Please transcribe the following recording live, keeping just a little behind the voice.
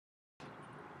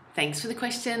Thanks for the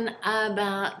question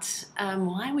about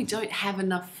why we don't have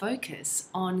enough focus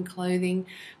on clothing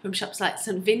from shops like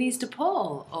St Vincent De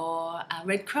Paul or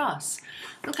Red Cross.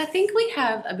 Look, I think we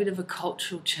have a bit of a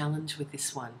cultural challenge with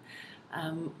this one.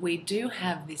 We do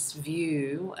have this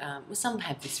view, well, some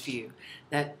have this view,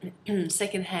 that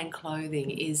second-hand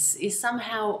clothing is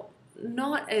somehow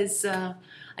not as,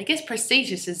 I guess,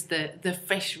 prestigious as the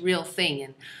fresh, real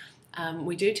thing. And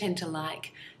we do tend to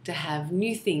like to have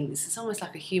new things. It's almost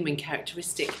like a human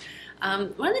characteristic.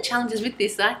 One of the challenges with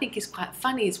this that I think is quite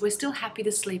funny is we're still happy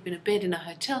to sleep in a bed in a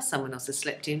hotel someone else has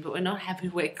slept in, but we're not happy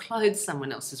to wear clothes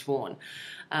someone else has worn.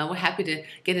 We're happy to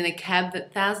get in a cab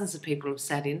that thousands of people have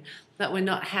sat in, but we're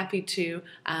not happy to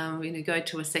go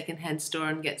to a second-hand store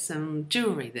and get some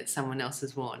jewellery that someone else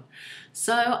has worn.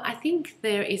 So I think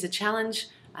there is a challenge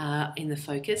in the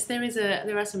focus.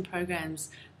 There are some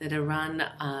programs that are run.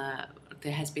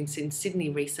 There has been in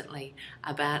Sydney recently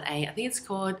about I think it's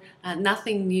called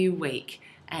Nothing New Week,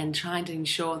 and trying to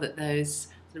ensure that those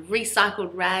recycled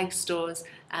rag stores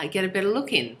get a better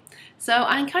look in. So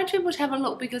I encourage people to have a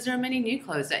look because there are many new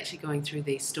clothes actually going through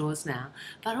these stores now.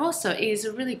 But also it is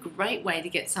a really great way to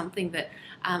get something that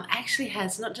actually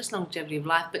has not just longevity of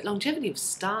life but longevity of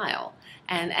style.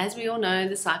 And as we all know,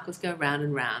 the cycles go round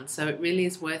and round. So it really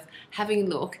is worth having a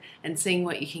look and seeing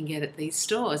what you can get at these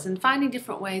stores and finding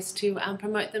different ways to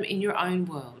promote them in your own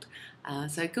world.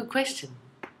 So good question.